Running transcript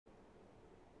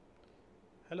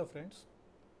Hello friends,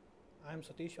 I am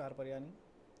Mr.S.R.Paryani,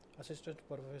 Assistant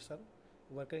Professor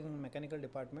working in Mechanical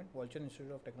Department, Walchand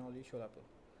Institute of Technology, Solapur.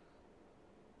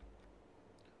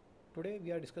 Today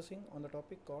we are discussing on the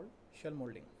topic called shell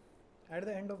molding. At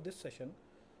the end of this session,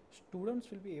 students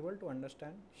will be able to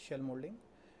understand shell molding,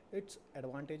 its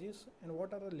advantages and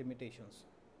what are the limitations.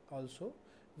 Also,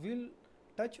 we'll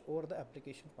touch over the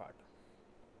application part.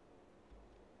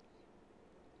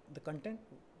 The content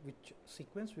which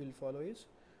sequence we will follow is: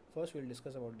 first we'll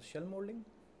discuss about the shell molding,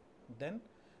 then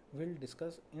we'll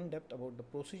discuss in depth about the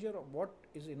procedure of what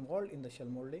is involved in the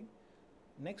shell molding.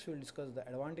 Next we'll discuss the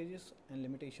advantages and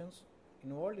limitations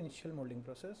involved in shell molding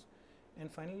process,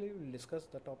 and finally we'll discuss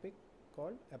the topic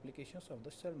called applications of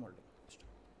the shell molding.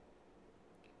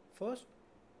 First,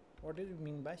 what do you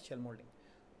mean by shell molding?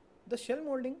 The shell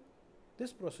molding,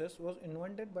 this process was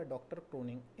invented by Dr.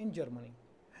 Kroning in Germany,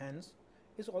 hence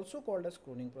is also called as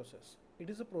Kroning process. It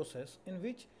is a process in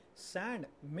which sand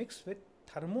mixed with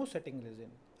thermosetting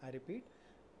resin, I repeat,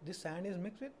 this sand is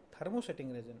mixed with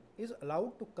thermosetting resin, is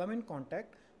allowed to come in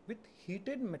contact with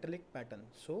heated metallic pattern.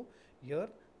 So here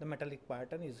the metallic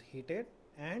pattern is heated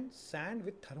and sand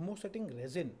with thermosetting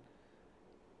resin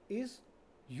is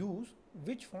used,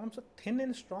 which forms a thin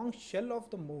and strong shell of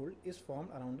the mold is formed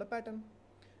around the pattern.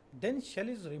 Then shell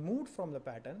is removed from the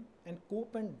pattern and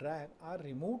cope and drag are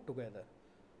removed together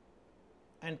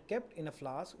and kept in a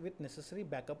flask with necessary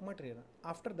backup material.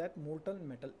 After that, molten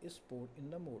metal is poured in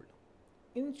the mold.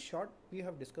 In short, we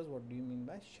have discussed what do you mean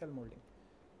by shell molding.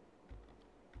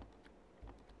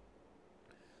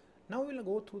 Now we will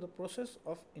go through the process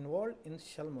of involved in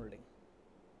shell molding.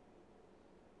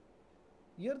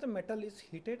 Here the metal is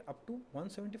heated up to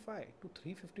 175 to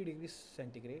 350 degrees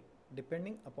centigrade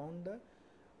depending upon the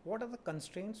what are the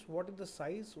constraints, what is the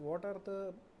size, what are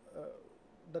the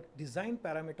design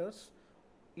parameters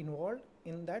involved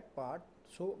in that part.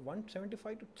 So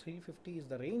 175 to 350 is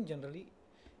the range generally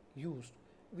used,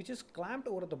 which is clamped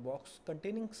over the box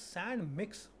containing sand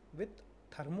mixed with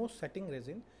thermosetting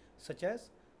resin such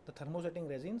as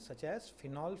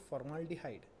phenol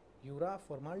formaldehyde, ura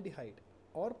formaldehyde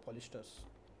or polyesters.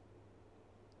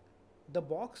 The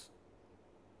box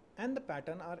and the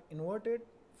pattern are inverted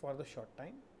for the short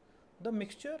time. The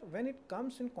mixture, when it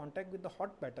comes in contact with the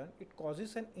hot pattern, it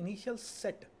causes an initial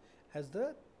set as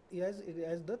the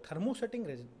thermosetting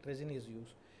resin is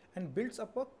used and builds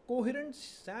up a coherent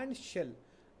sand shell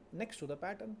next to the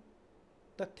pattern.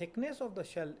 The thickness of the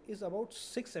shell is about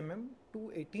 6 mm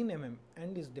to 18 mm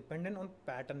and is dependent on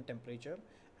pattern temperature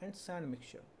and sand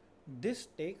mixture. This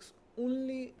takes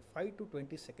only 5 to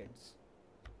 20 seconds.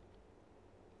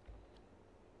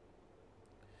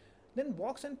 Then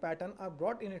box and pattern are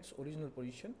brought in its original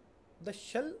position. The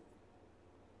shell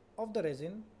of the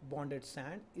resin bonded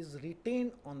sand is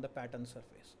retained on the pattern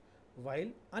surface, while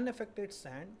unaffected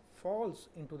sand falls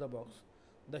into the box.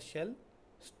 The shell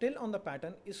still on the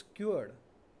pattern is cured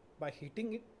by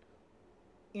heating it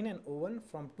in an oven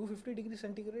from 250 degrees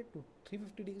centigrade to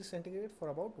 350 degrees centigrade for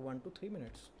about 1 to 3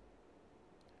 minutes.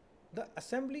 The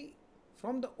assembly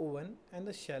from the oven and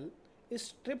the shell is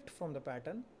stripped from the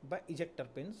pattern by ejector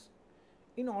pins.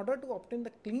 In order to obtain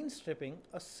the clean stripping,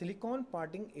 a silicone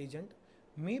parting agent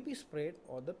may be sprayed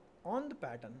on the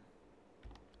pattern.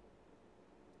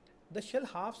 The shell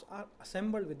halves are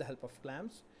assembled with the help of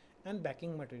clamps and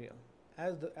backing material.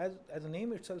 As the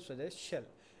name itself suggests, shell,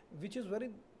 which is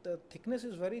the thickness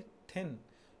is very thin.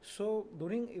 So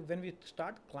when we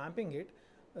start clamping it,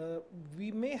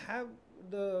 we may have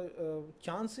the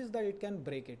chances that it can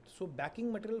break it. So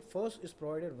backing material first is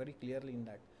provided very clearly in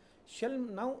that. Shell,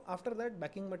 now after that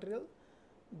backing material,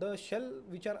 the shell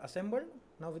which are assembled,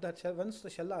 now with that shell, once the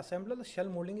shell are assembled, the shell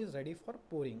molding is ready for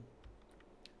pouring.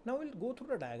 Now we'll go through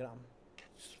the diagram.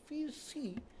 We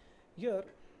see here,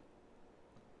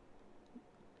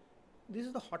 this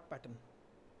is the hot pattern,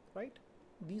 right?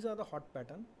 These are the hot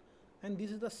pattern and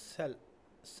this is the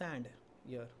sand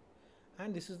here,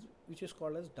 and this is which is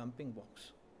called as dumping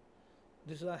box.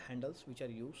 These are handles which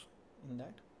are used in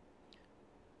that.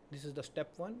 This is the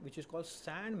step 1, which is called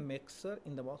sand mixer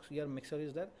in the box. Here mixer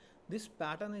is there. This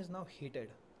pattern is now heated.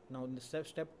 Now in the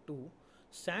step 2,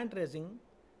 sand resin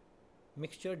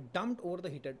mixture dumped over the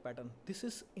heated pattern. This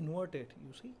is inverted,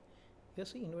 you see. Here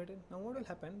see inverted. Now what will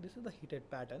happen? This is the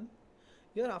heated pattern.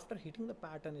 Here after heating the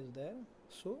pattern is there.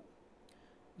 So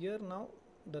here now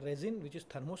the resin, which is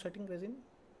thermosetting resin,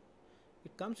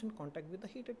 it comes in contact with the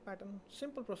heated pattern.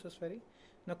 Simple process very.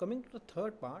 Now coming to the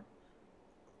third part,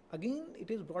 again it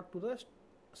is brought to the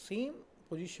same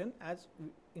position as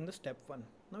in the step 1.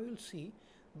 Now you will see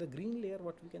the green layer,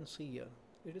 what we can see here.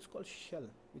 It is called shell,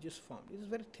 which is formed. It is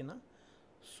very thinner.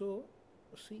 So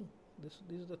see, This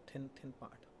is the thin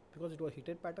part. Because it was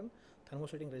heated pattern,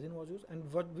 thermosetting resin was used, and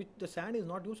what which the sand is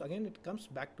not used, again it comes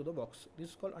back to the box. This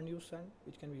is called unused sand,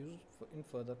 which can be used in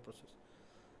further process.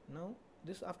 Now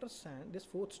this after sand, this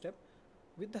fourth step,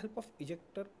 with the help of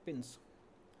ejector pins.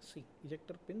 See,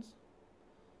 ejector pins,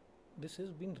 this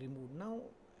has been removed. Now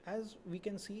as we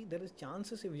can see, there is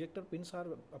chances if ejector pins are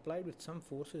applied with some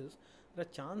forces, there are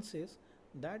chances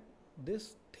that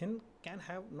this thin can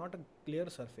have not a clear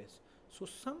surface. So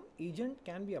some agent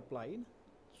can be applied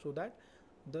so that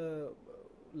the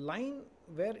line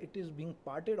where it is being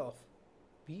parted off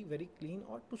be very clean,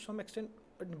 or to some extent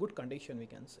in good condition, we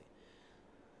can say.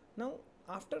 Now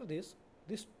after this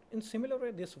in similar way,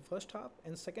 this first half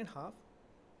and second half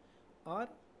are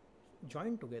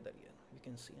joined together here. We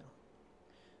can see now.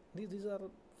 This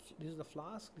is the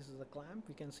flask, this is the clamp.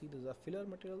 We can see these are filler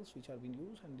materials which are being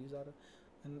used, and these are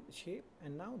in shape.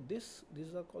 And now these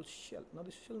are called shell. Now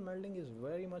the shell molding is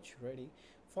very much ready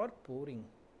for pouring.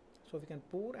 So we can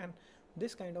pour, and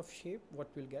this kind of shape what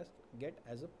we'll get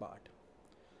as a part.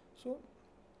 So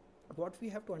what we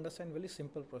have to understand, very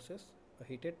simple process. A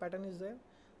heated pattern is there.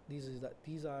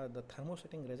 These are the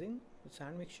thermosetting resin with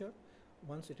sand mixture.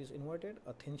 Once it is inverted,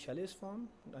 a thin shell is formed,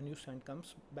 unused sand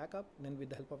comes back up. Then with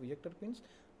the help of ejector pins,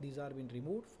 these are being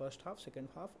removed. First half, second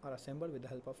half are assembled with the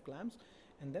help of clamps,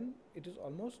 and then it is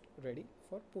almost ready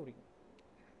for pouring.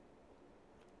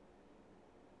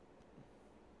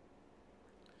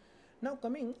 Now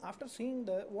coming after seeing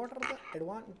the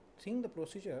seeing the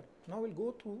procedure, now we'll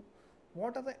go through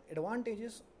what are the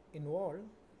advantages involved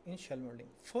in shell molding.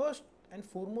 First and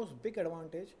foremost big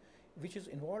advantage which is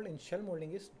involved in shell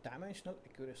molding is dimensional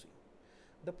accuracy.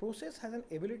 The process has an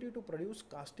ability to produce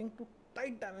casting to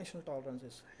tight dimensional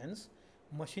tolerances, hence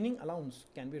machining allowance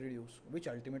can be reduced, which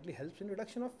ultimately helps in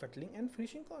reduction of fettling and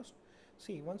finishing cost.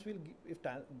 See, once if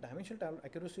dimensional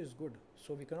accuracy is good,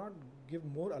 so we cannot give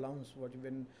more allowance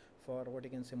for what you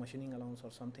can say machining allowance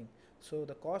or something. So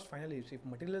the cost finally, if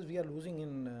materials we are losing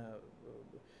in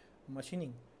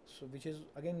machining, so which is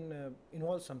again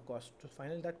involves some cost. So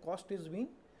finally that cost is being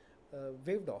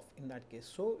waived off in that case.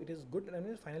 So it is good,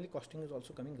 and finally costing is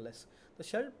also coming less. The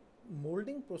shell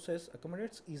molding process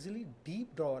accommodates easily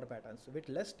deep drawer patterns with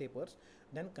less tapers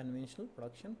than conventional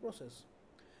production process.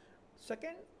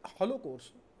 Second, hollow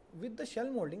cores. With the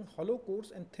shell molding, hollow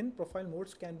cores and thin profile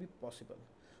molds can be possible.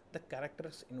 The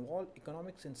characteristics involve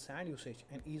economics in sand usage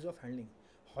and ease of handling.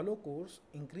 Hollow cores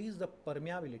increase the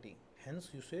permeability, hence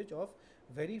usage of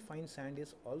very fine sand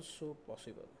is also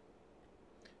possible.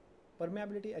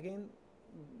 Permeability, again,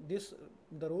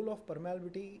 the role of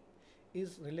permeability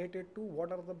is related to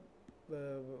what are the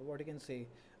what you can say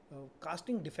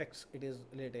casting defects. It is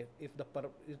related. If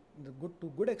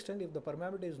to good extent, if the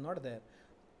permeability is not there,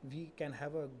 we can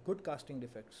have a good casting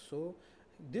defect. So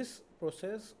this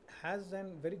process has a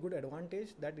very good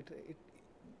advantage that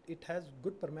it has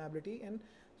good permeability, and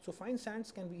so fine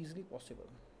sands can be easily possible.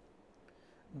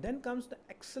 Then comes the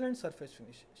excellent surface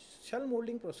finish. Shell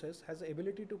molding process has the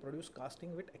ability to produce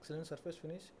casting with excellent surface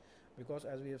finish, because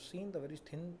as we have seen, the very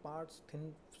thin parts,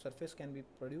 thin surface can be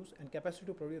produced, and capacity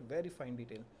to produce very fine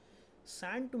detail.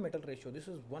 Sand to metal ratio, this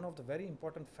is one of the very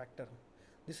important factor.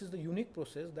 This is the unique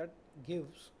process that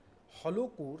gives hollow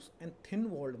cores and thin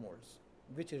walled molds,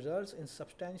 which results in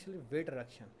substantial weight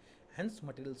reduction, hence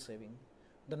material saving.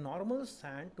 The normal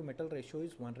sand to metal ratio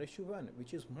is 1:1,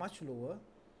 which is much lower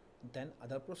than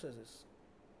other processes.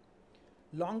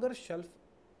 Longer shelf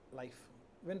life.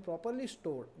 When properly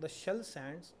stored, the shell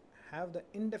sands have the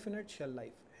indefinite shell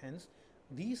life. Hence,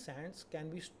 these sands can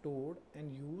be stored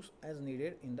and used as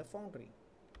needed in the foundry.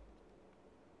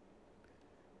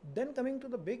 Then coming to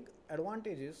the big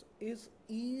advantages is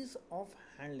ease of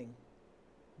handling.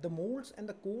 The molds and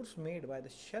the cores made by the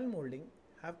shell molding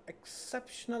have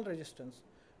exceptional resistance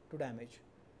to damage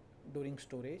during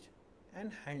storage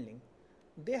and handling.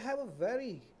 They have a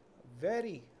very,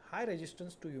 very high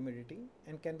resistance to humidity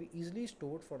and can be easily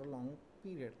stored for a long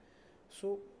period.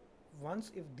 So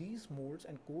once if these molds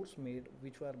and cores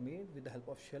which were made with the help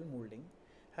of shell molding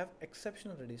have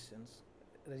exceptional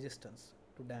resistance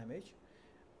to damage,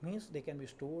 means they can be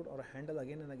stored or handled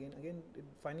again and again.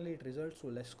 Finally it results to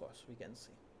less cost, we can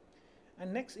say.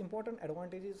 And next important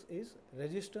advantages is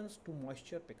resistance to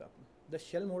moisture pickup. The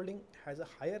shell molding has a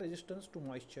higher resistance to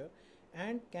moisture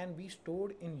and can be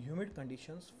stored in humid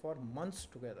conditions for months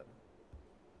together.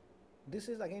 This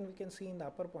is again we can see in the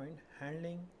upper point,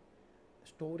 handling,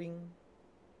 storing,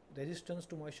 resistance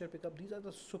to moisture pickup. These are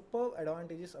the superb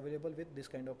advantages available with this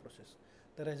kind of process.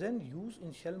 The resin used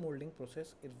in shell molding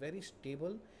process is very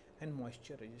stable and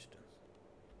moisture resistant.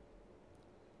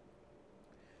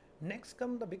 Next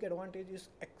come the big advantage is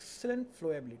excellent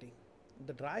flowability.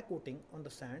 The dry coating on the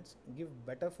sands give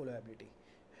better flowability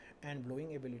and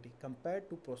blowing ability compared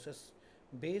to process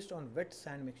based on wet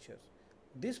sand mixtures.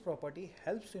 This property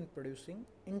helps in producing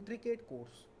intricate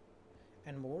cores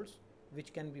and molds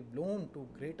which can be blown to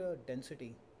greater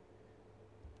density.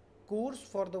 Cores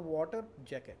for the water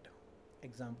jacket.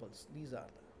 Examples, these are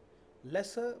the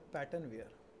lesser pattern wear.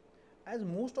 As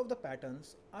most of the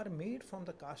patterns are made from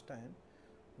the cast iron,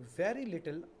 very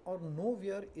little or no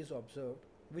wear is observed,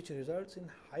 which results in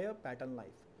higher pattern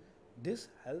life. This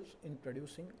helps in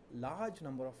producing large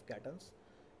number of castings.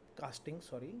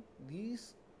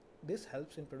 This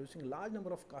helps in producing large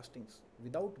number of castings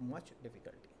without much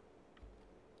difficulty.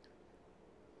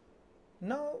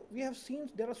 Now we have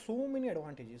seen there are so many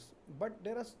advantages, but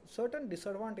there are certain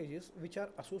disadvantages which are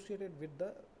associated with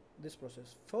this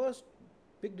process. First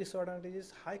big disadvantage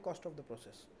is high cost of the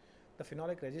process. The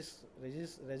phenolic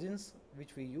resins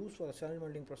which we use for the shell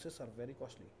molding process are very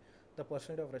costly. The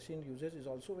percentage of resin usage is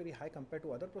also very high compared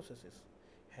to other processes.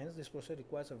 Hence, this process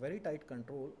requires a very tight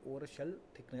control over a shell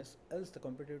thickness, else the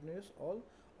competitiveness of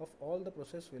all the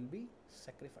process will be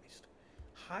sacrificed.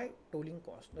 High tolling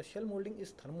cost. The shell molding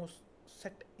is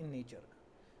thermoset in nature,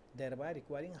 thereby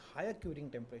requiring higher curing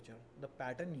temperature. The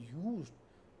pattern used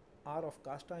are of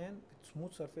cast iron with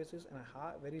smooth surfaces and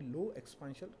a very low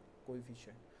expansion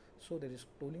coefficient. So there is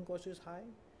tolling cost is high.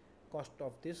 Cost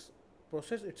of this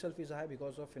process itself is high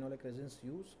because of phenolic resins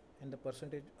use and the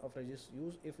percentage of resins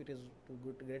used. If it is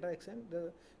to greater extent,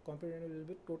 the competitiveness will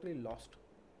be totally lost.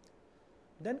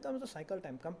 Then comes the cycle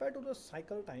time. Compared to the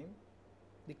cycle time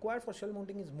required for shell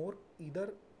mounting is more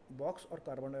either box or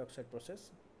carbon dioxide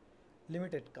process.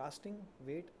 Limited casting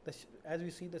weight. As we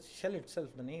see the shell itself,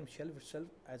 the name shell itself,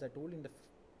 as I told in the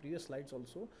previous slides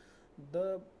also,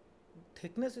 the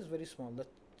thickness is very small. The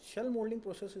shell molding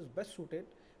process is best suited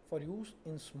for use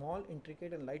in small,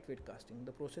 intricate and lightweight casting.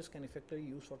 The process can effectively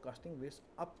use for casting weights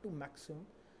up to maximum,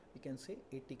 we can say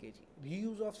 80 kg.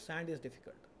 Reuse of sand is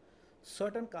difficult.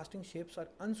 Certain casting shapes are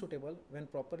unsuitable when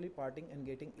properly parting and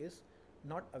gating is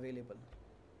not available.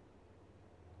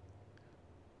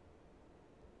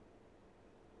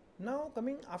 Now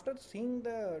coming after seeing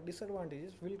the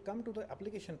disadvantages, we'll come to the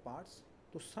application parts.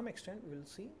 To some extent we'll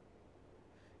see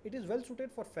it is well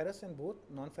suited for ferrous and both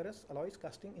non-ferrous alloys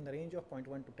casting in the range of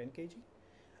 0.1 to 10 kg.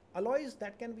 Alloys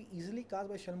that can be easily cast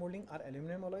by shell molding are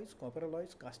aluminum alloys, copper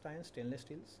alloys, cast iron, stainless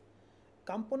steels.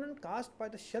 Component cast by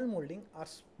the shell molding are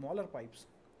smaller pipes,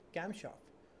 camshaft,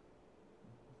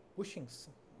 bushings,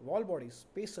 wall bodies,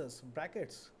 spacers,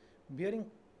 brackets, bearing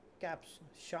caps,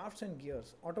 shafts and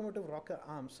gears, automotive rocker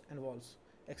arms and walls,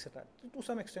 etc. To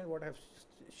some extent what I have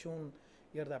shown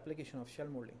here the application of shell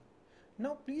molding.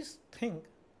 Now please think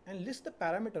and list the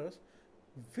parameters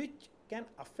which can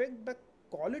affect the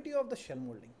quality of the shell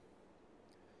molding.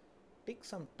 Take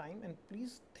some time and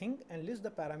please think and list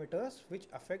the parameters which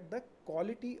affect the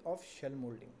quality of shell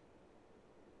molding.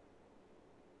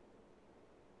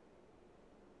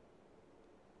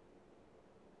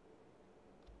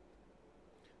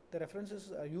 The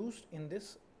references used in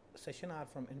this session are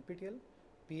from NPTEL,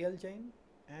 PL Jain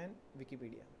and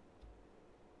Wikipedia.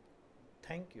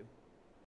 Thank you.